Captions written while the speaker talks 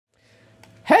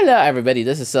Hello everybody,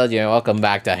 this is Sergio and welcome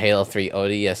back to Halo 3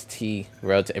 Odst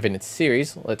Road to Infinite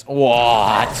series. Let's...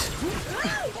 What?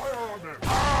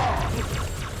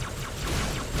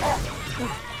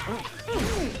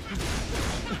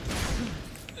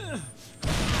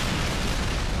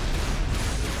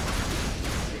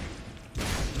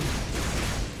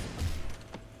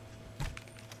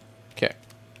 Okay.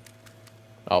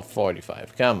 Oh,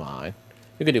 45. Come on.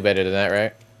 You could do better than that,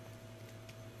 right?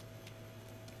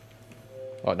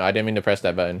 Oh, no, I didn't mean to press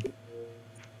that button.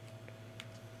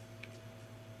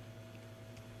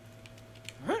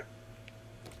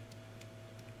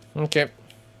 Okay.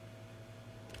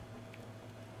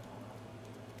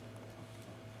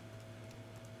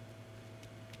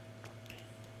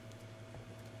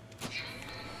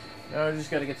 Now we just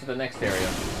gotta get to the next area.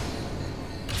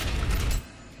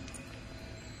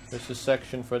 There's a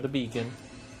section for the beacon.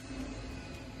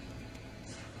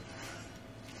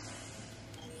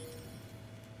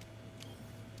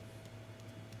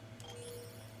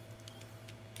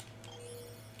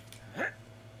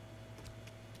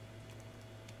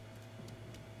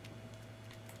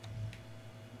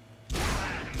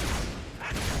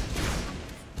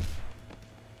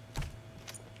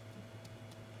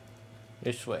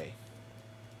 This way.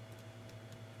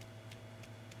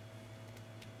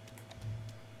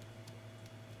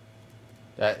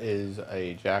 That is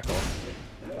a jackal.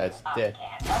 That's dead.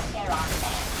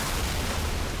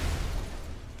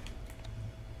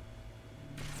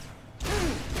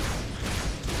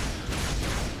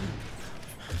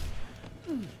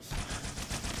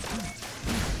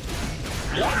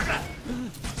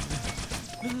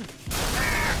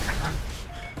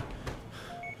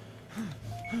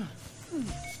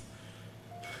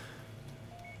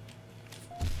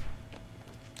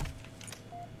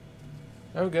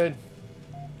 I'm good.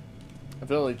 I'm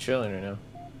totally chilling right now.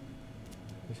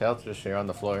 His health's just here on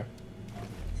the floor.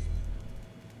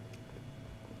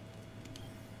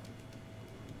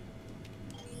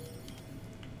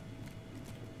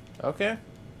 Okay.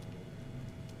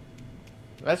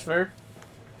 That's fair.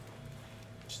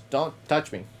 Just don't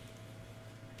touch me.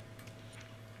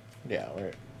 Yeah,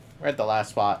 we're at the last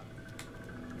spot.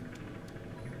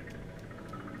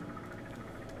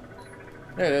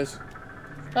 There it is.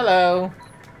 Hello.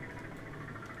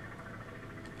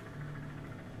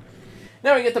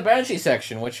 Now we get the Banshee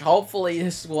section, which hopefully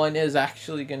this one is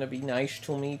actually going to be nice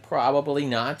to me. Probably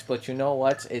not, but you know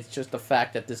what? It's just the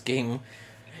fact that this game,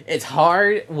 it's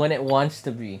hard when it wants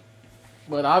to be.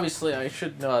 But obviously I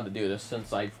should know how to do this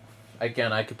since I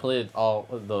completed all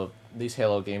of these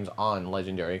Halo games on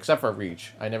Legendary, except for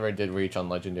Reach. I never did Reach on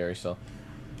Legendary, so...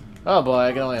 Oh boy,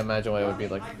 I can only imagine what it would be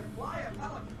like.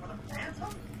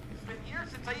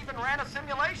 I even ran a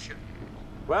simulation.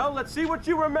 Well, let's see what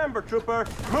you remember, Trooper.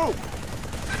 Move!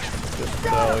 Just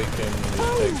so we can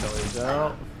take some of these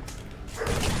out.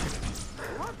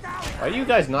 Why do you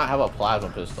guys not have a plasma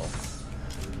pistol?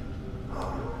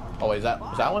 Oh, wait,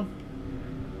 was that one?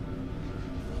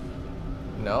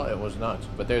 No, it was not.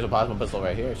 But there's a plasma pistol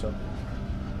right here, so...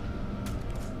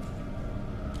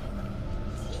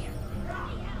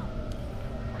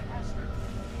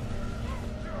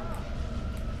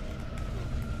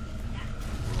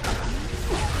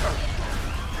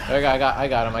 I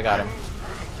got him.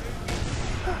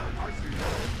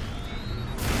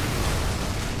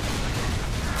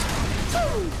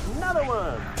 Another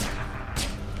one.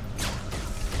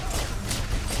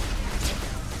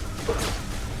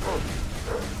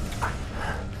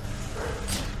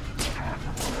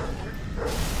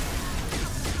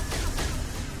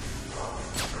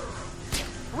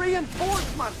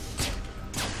 Reinforcement.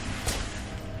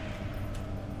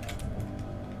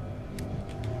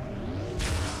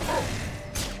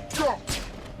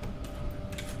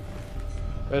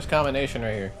 There's combination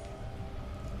right here.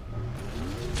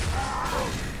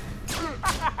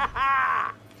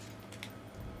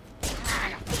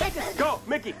 Go,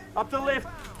 Mickey, up the lift,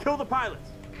 kill the pilots.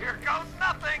 Here goes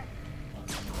nothing.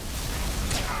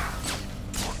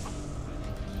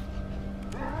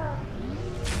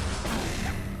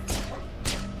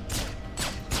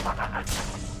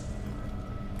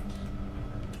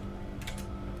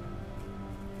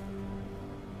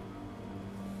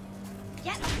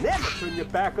 Never turn your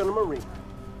back on a Marine.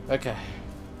 Okay.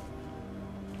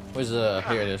 Where's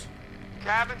here it is.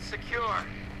 Cabin secure.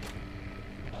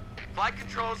 Flight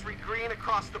controls read green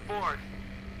across the board.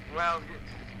 Well,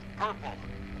 purple.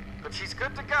 But she's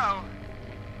good to go, I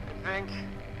think.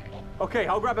 Okay,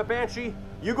 I'll grab a Banshee.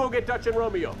 You go get Dutch and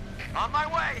Romeo. On my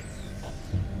way.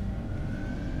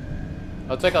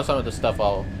 I'll take out some of the stuff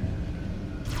I'll...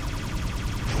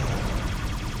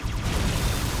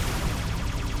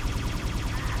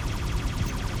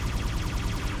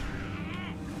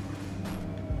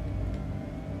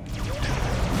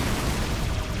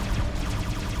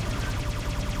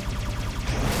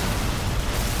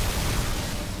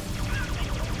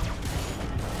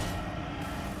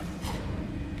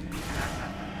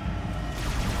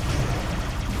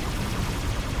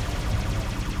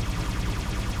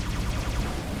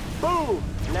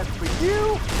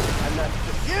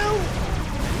 you,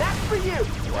 and that's for you.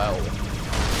 Wow.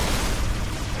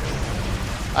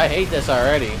 I hate this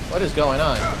already. What is going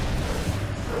on?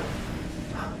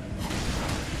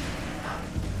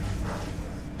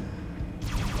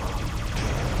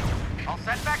 All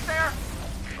set back there?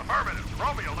 Affirmative.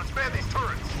 Romeo, let's man these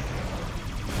turrets.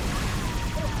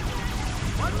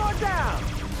 One more down.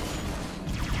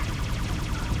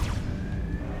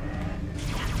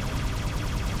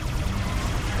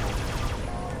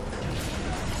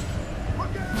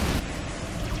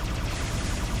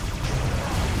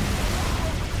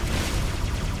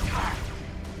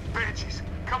 Banshees,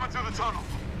 coming through the tunnel.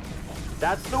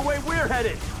 That's the way we're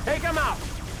headed. Take him out.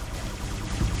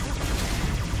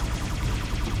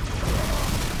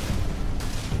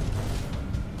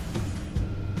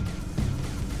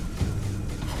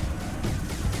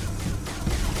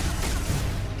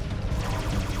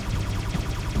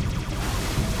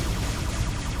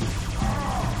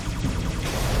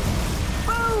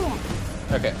 Boom!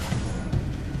 Okay.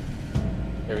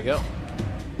 Here we go.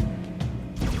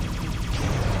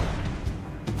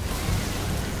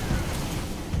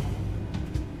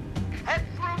 Head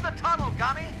through the tunnel,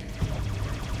 Gunny.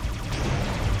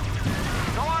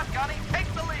 Go on, Gunny,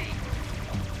 take the lead.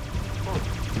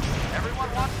 Everyone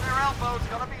watch their elbows.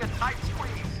 Gonna be a tight squeeze.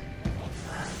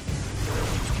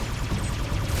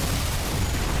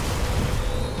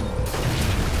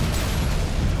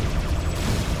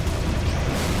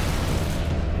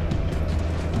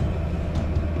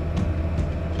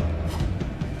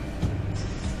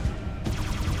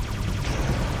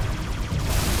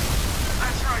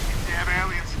 That's right, you damn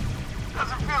aliens.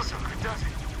 Doesn't feel so good, does it?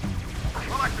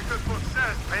 Well, like the good book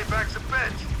says, payback's a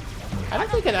bitch. I don't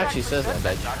think it actually says that,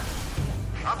 but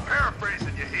I'm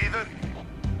paraphrasing, you heathen.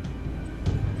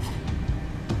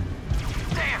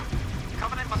 Damn!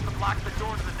 Covenant must have blocked the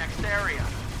door to the next area.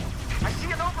 I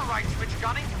see an override switch,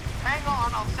 Gunny. Hang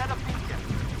on, I'll set a beacon.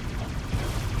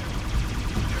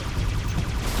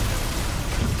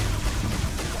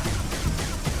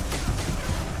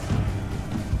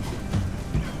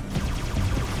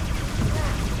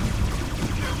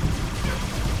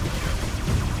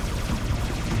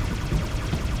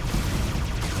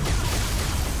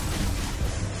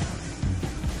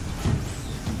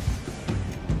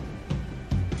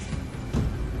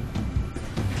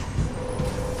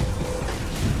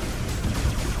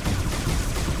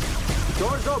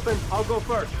 Door's open. I'll go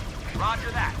first. Roger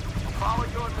that. Follow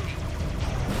your lead.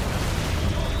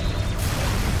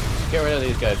 get rid of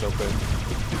these guys real quick.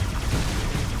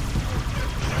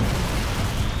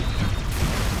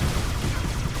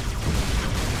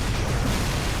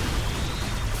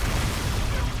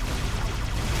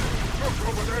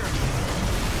 Over there.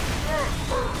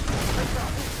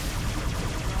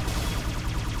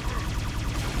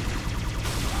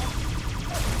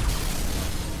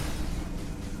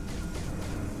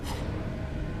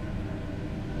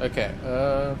 Okay,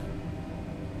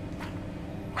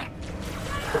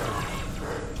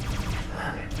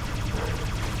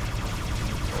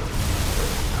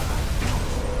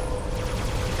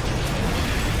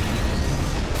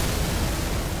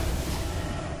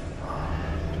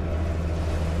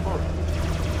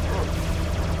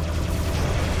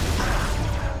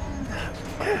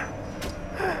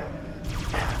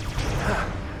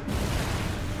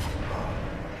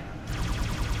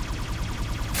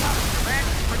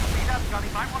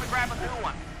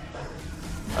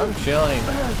 I'm chilling.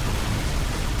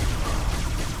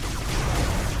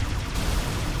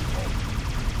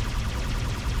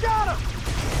 Got him!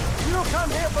 You don't come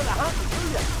here for the hunting, do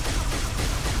ya?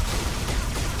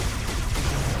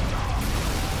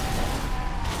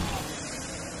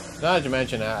 Now that you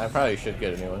mention that, I probably should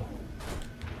get a new one.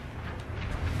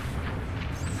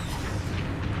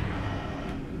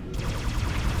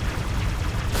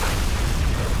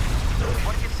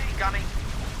 What do you see, Gunny?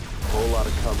 A whole lot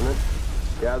of Covenant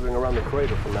gathering around the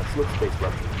crater from that slip space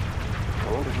rupture.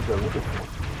 I wonder who they're looking for.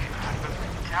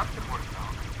 Captain would have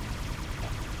known.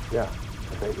 Yeah,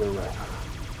 I think you're right.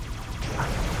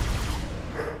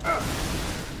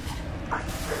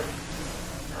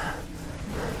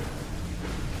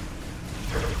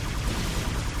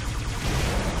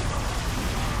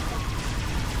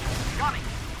 Gunny,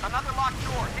 another locked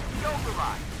door. Hit the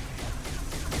override.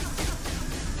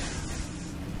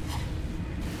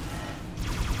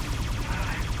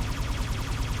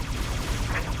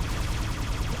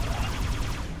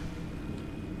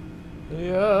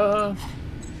 Yeah.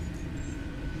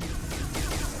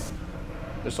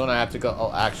 This one I have to go.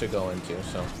 I'll actually go into.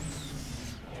 So.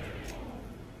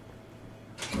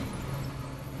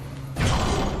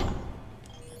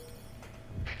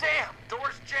 Damn,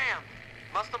 door's jammed.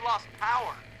 Must have lost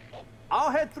power.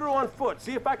 I'll head foot.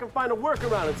 See if I can find a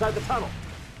workaround inside the tunnel.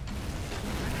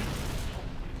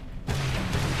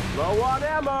 Low on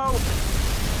ammo.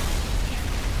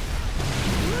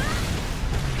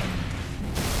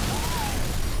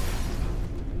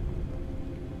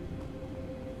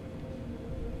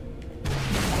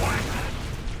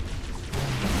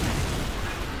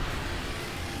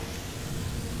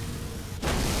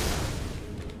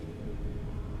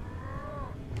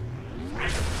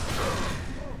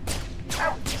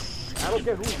 I don't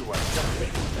care who you are.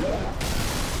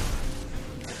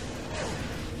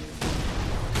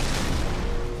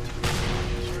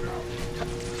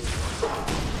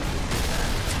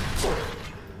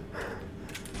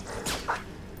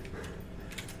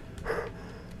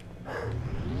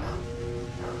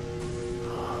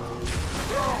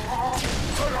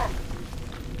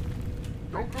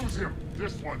 Don't lose him.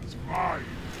 This one's mine.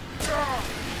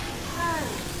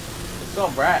 It's so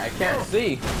bright, I can't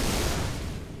see.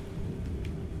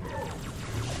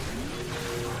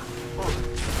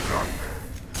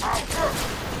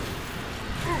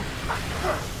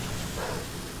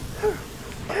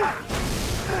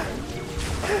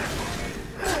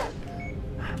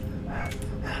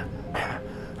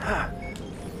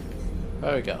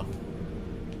 There we go.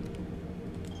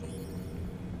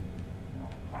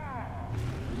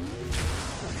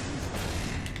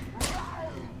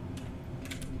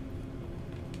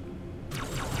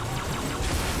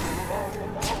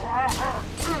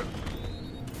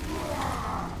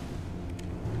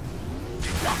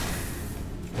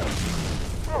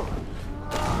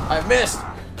 I missed!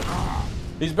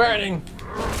 He's burning!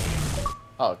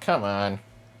 Oh, come on.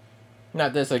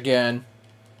 Not this again.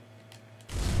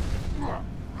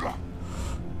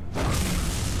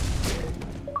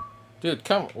 Dude,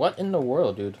 come. What in the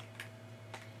world, dude?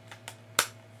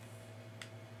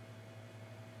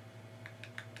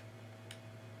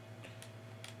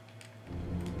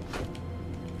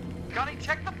 Gunny,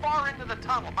 check the far end of the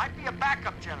tunnel. Might be a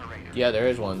backup generator. Yeah, there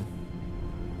is one.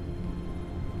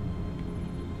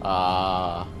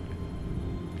 That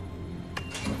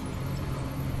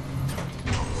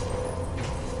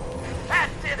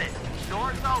did it.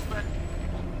 Door's open.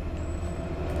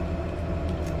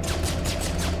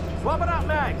 Swap it out,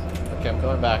 Mags. Okay, I'm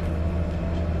coming back.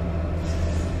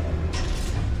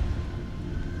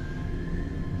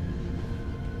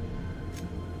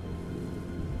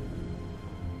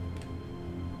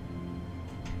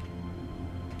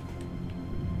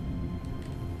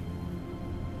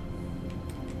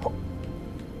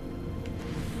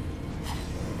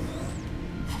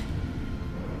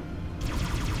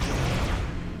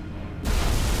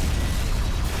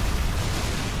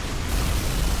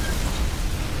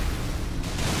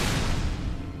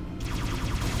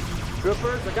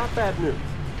 Troopers, I got bad news.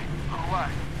 Oh, what?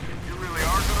 You really are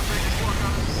gonna make us walk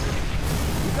out of the city?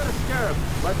 We got a scarab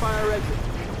right by our exit.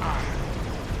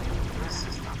 This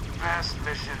is the best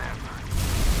mission ever.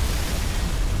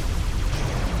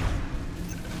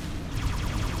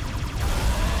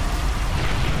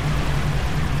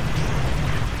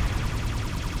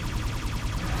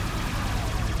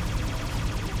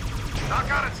 Knock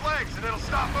out its legs and it'll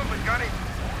stop moving, Gunny.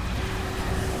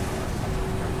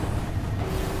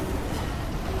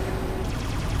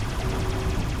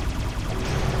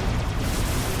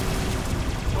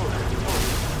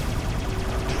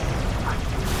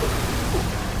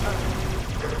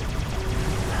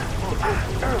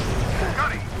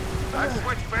 Gunny, I've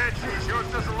switched Banshees. Yours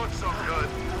doesn't look so good.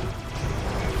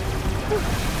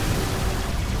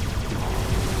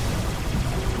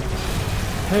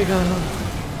 Hey, go.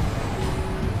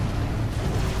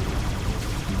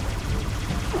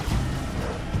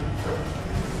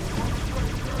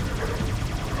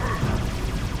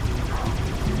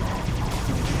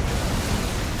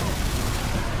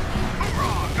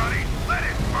 Hoorah, Gunny! Let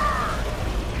it burn!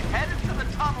 Head into the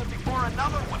tunnel before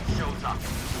another one shows up.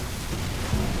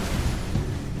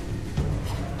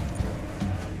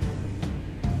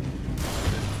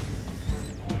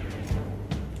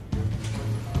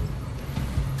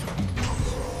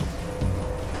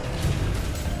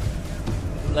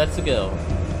 Let's go.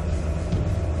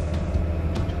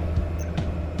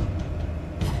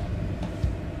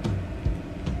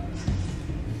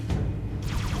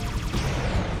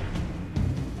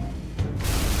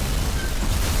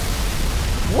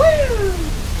 Woo!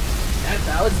 That's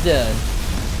how it's done.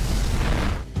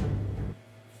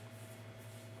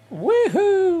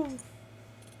 Woohoo!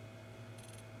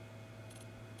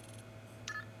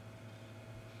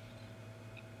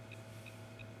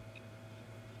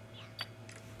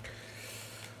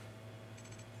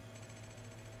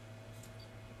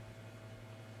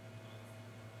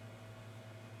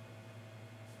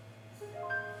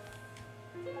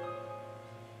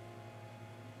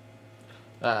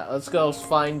 Let's go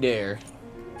find Dare.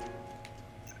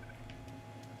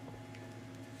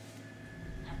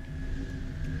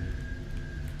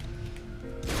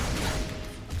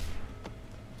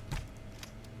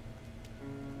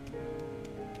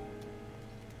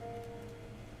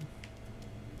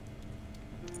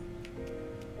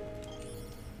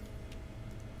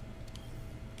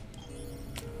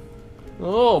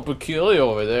 Oh, peculiar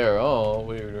over there. Oh,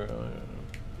 weird.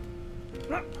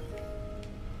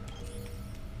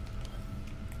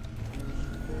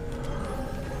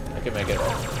 I can make it.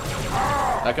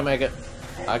 I can make it.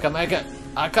 I can make it.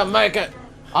 I can make it.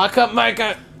 I can make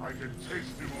it. I can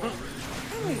taste him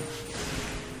already.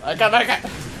 I can make it.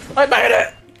 I made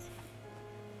it.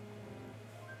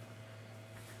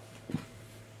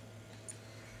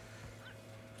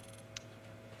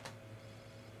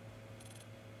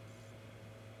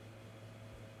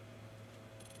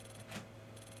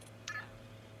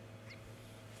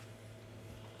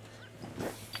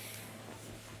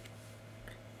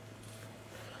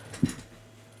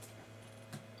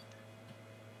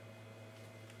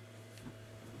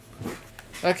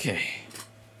 Okay.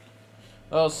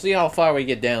 Well, see how far we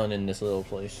get down in this little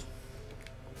place.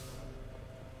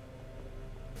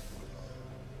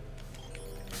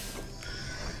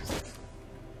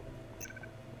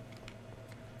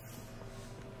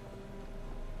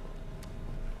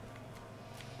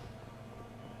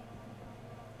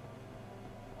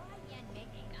 Why can they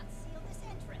not seal this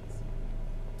entrance?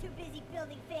 Too busy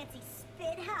building fancy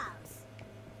spit house.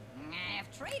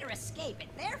 If traitor escape,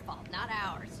 it's their fault, not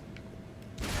ours.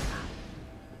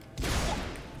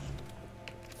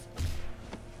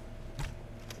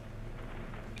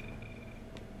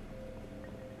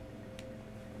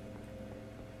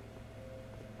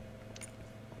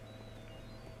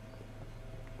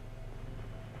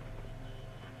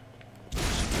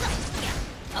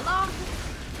 Along.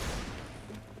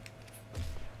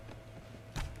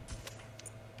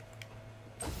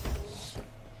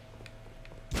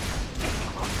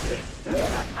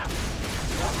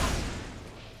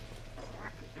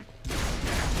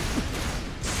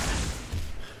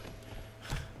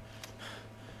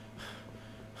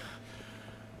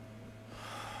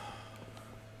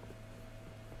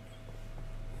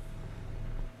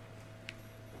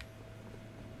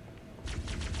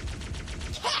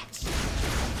 Catch!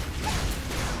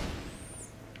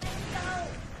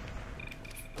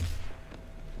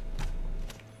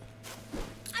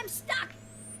 I'm stuck.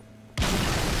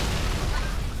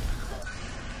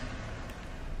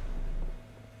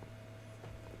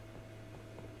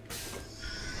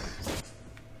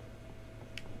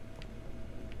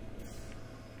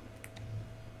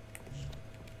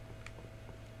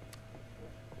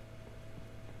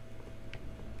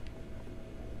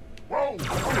 Whoa!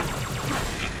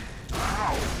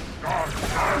 Ow! Ow!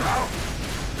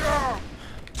 Ow!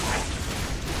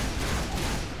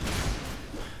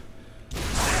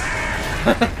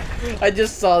 I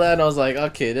just saw that and I was like,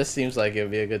 okay, this seems like it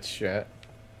would be a good strat.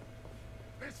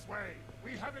 This way!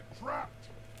 We have it trapped!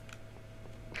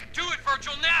 Do it,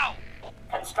 Virgil, now!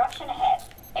 Construction ahead.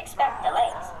 Expect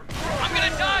delays. I'm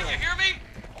gonna die, you hear me?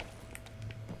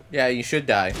 Yeah, you should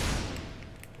die.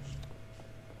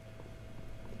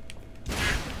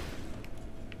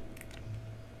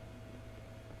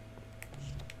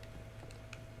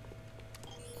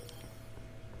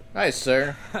 Hi,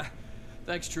 sir.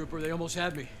 Thanks, Trooper. They almost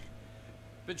had me.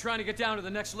 Been trying to get down to the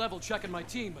next level checking my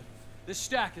team, but this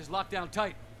stack is locked down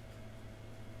tight.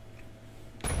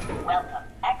 Welcome.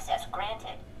 Access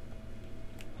granted.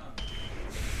 Guess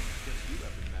you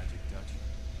have the magic touch.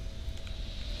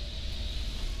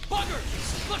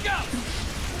 Buggers! Look out!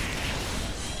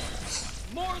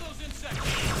 More of those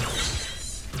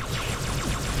insects!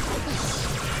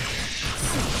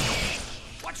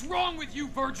 What's wrong with you,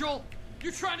 Virgil?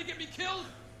 You trying to get me killed?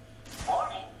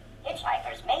 Warning.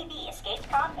 Hitchhikers may be escaped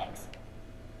convicts.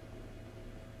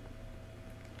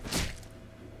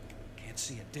 Can't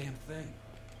see a damn thing.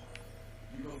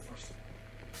 You go first.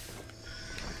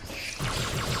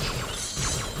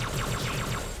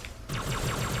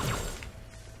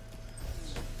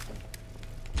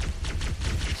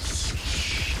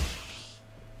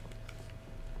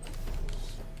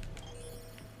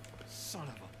 Son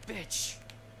of a bitch.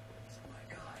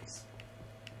 My guys.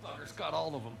 Fuckers got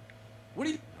all of them. What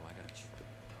do you... No, I got you.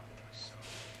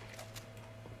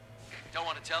 Don't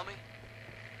want to tell me?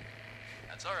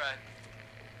 That's all right.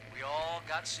 We all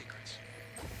got secrets.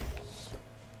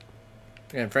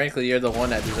 And frankly, you're the one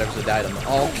that deserves to die.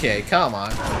 Okay, come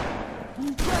on.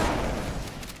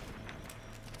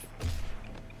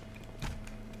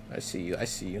 I see you. I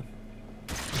see you.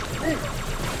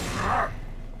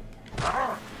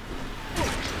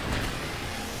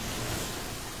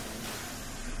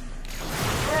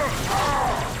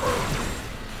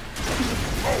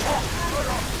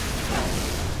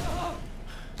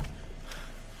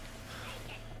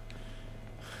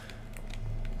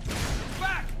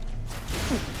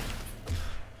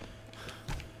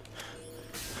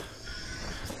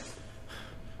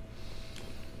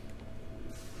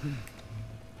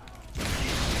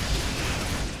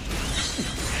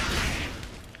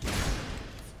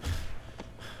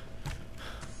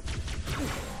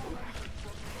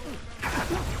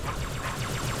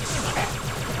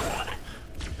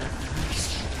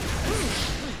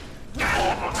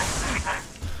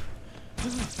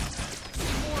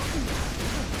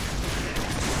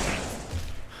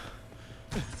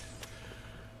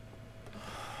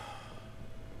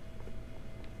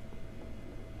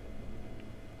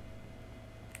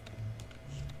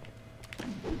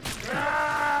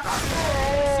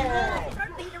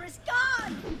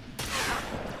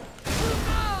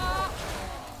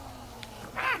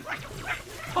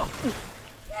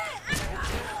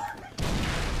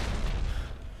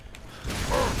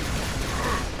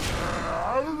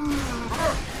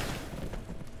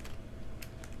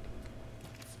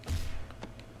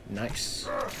 Nice.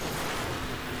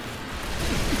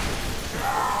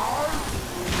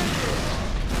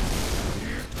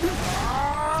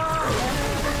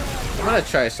 I'm gonna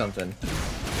try something.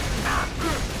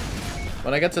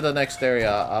 When I get to the next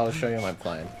area, I'll show you my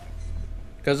plan.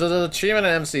 Because there's an achievement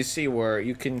in MCC where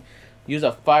you can use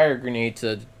a fire grenade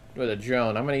with a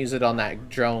drone. I'm gonna use it on that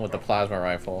drone with the plasma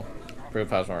rifle. Brute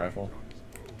plasma rifle.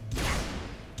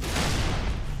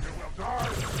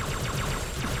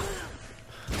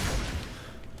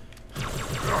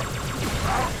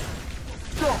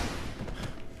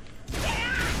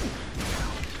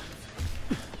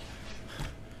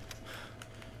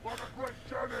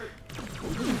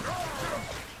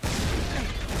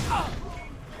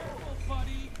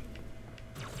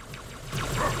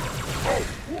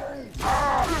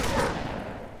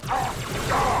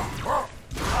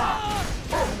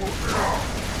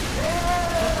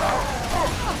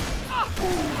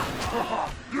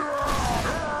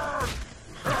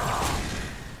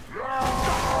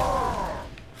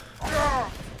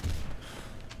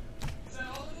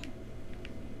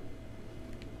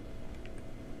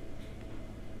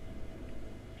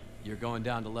 You're going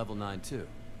down to level 9 too.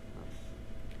 Huh.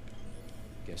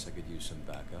 Guess I could use some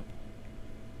backup.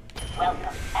 Welcome.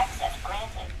 Access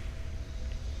granted.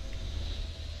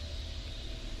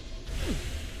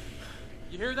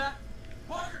 You hear that?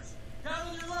 Markers! Down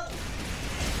on your level!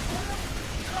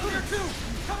 Come here too!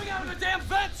 Coming out of the damn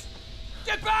vents!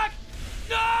 Get back!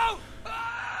 No!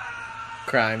 Ah!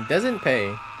 Crime doesn't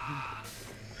pay.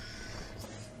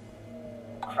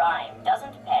 Crime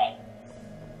doesn't pay.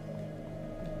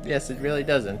 Yes, it really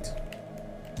doesn't.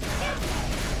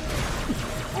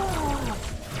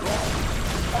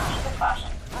 Proceed with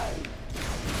caution.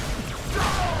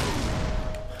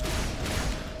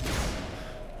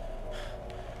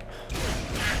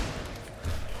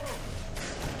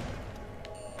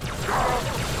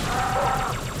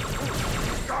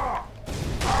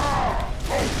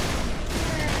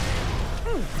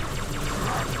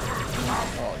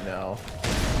 Oh no.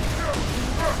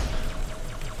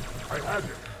 I had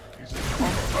him. He's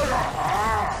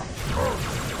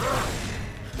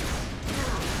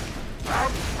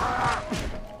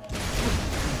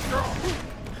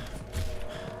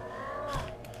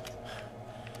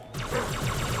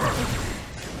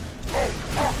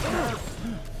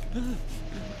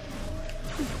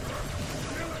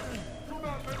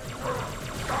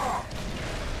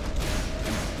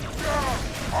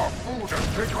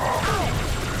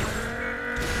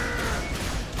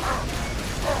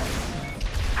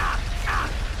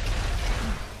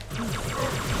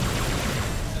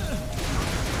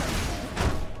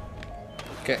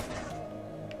Okay.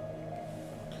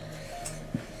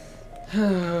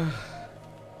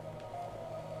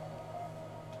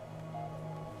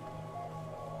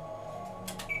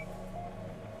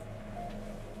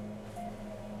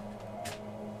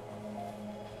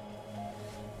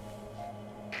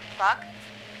 Buck?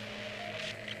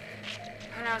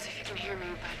 Who knows if you can hear me,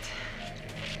 but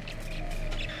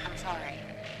I'm sorry.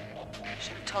 I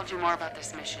should have told you more about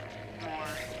this mission. More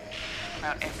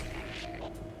about everything.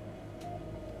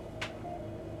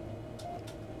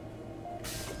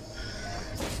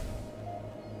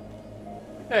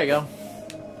 There you go.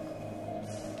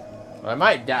 I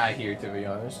might die here, to be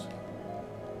honest.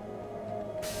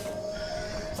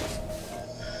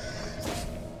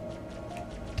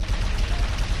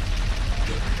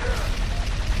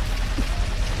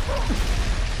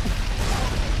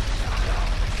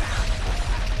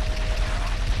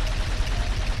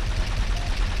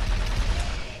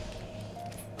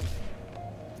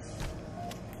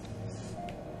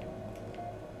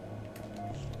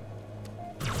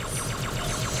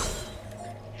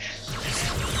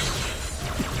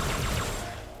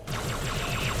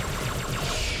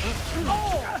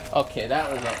 Okay, that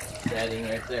was upsetting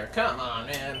right there. Come on,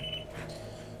 man.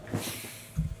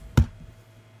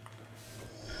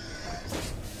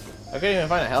 I couldn't even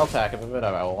find a health pack if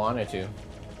I wanted to.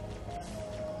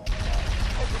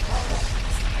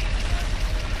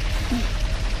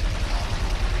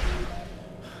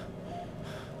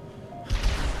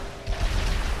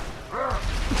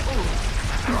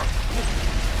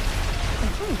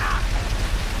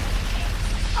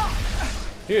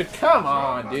 Dude, come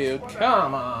on, dude.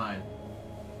 Come on.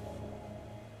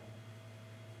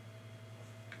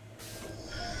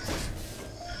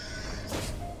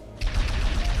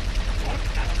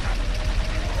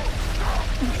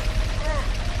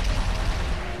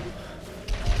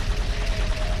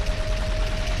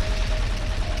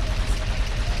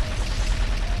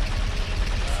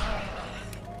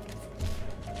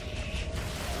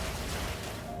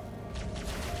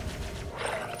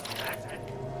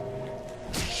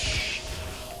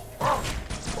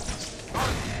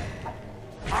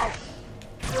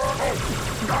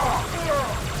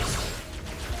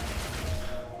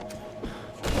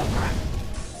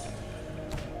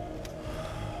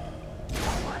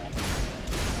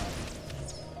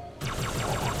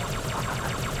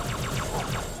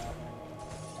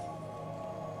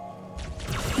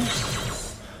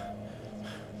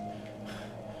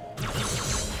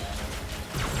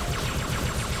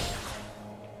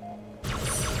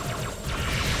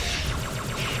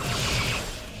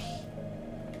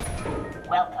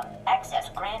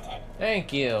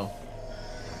 Thank you.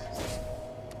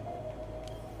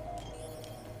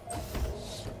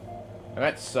 I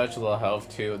got such low health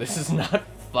too. This is not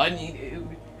funny,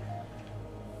 dude.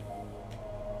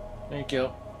 Thank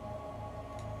you.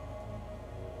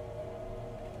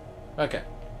 Okay.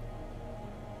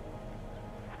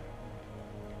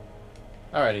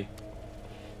 Alrighty.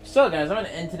 So guys, I'm gonna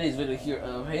end today's video here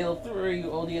of Halo 3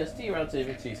 ODST Route to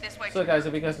Victories. So guys,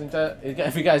 if you guys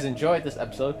enjoyed this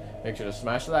episode, make sure to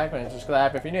smash the like button and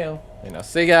subscribe if you're new. And I'll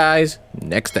see you guys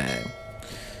next time.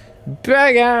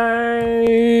 Bye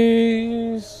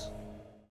guys!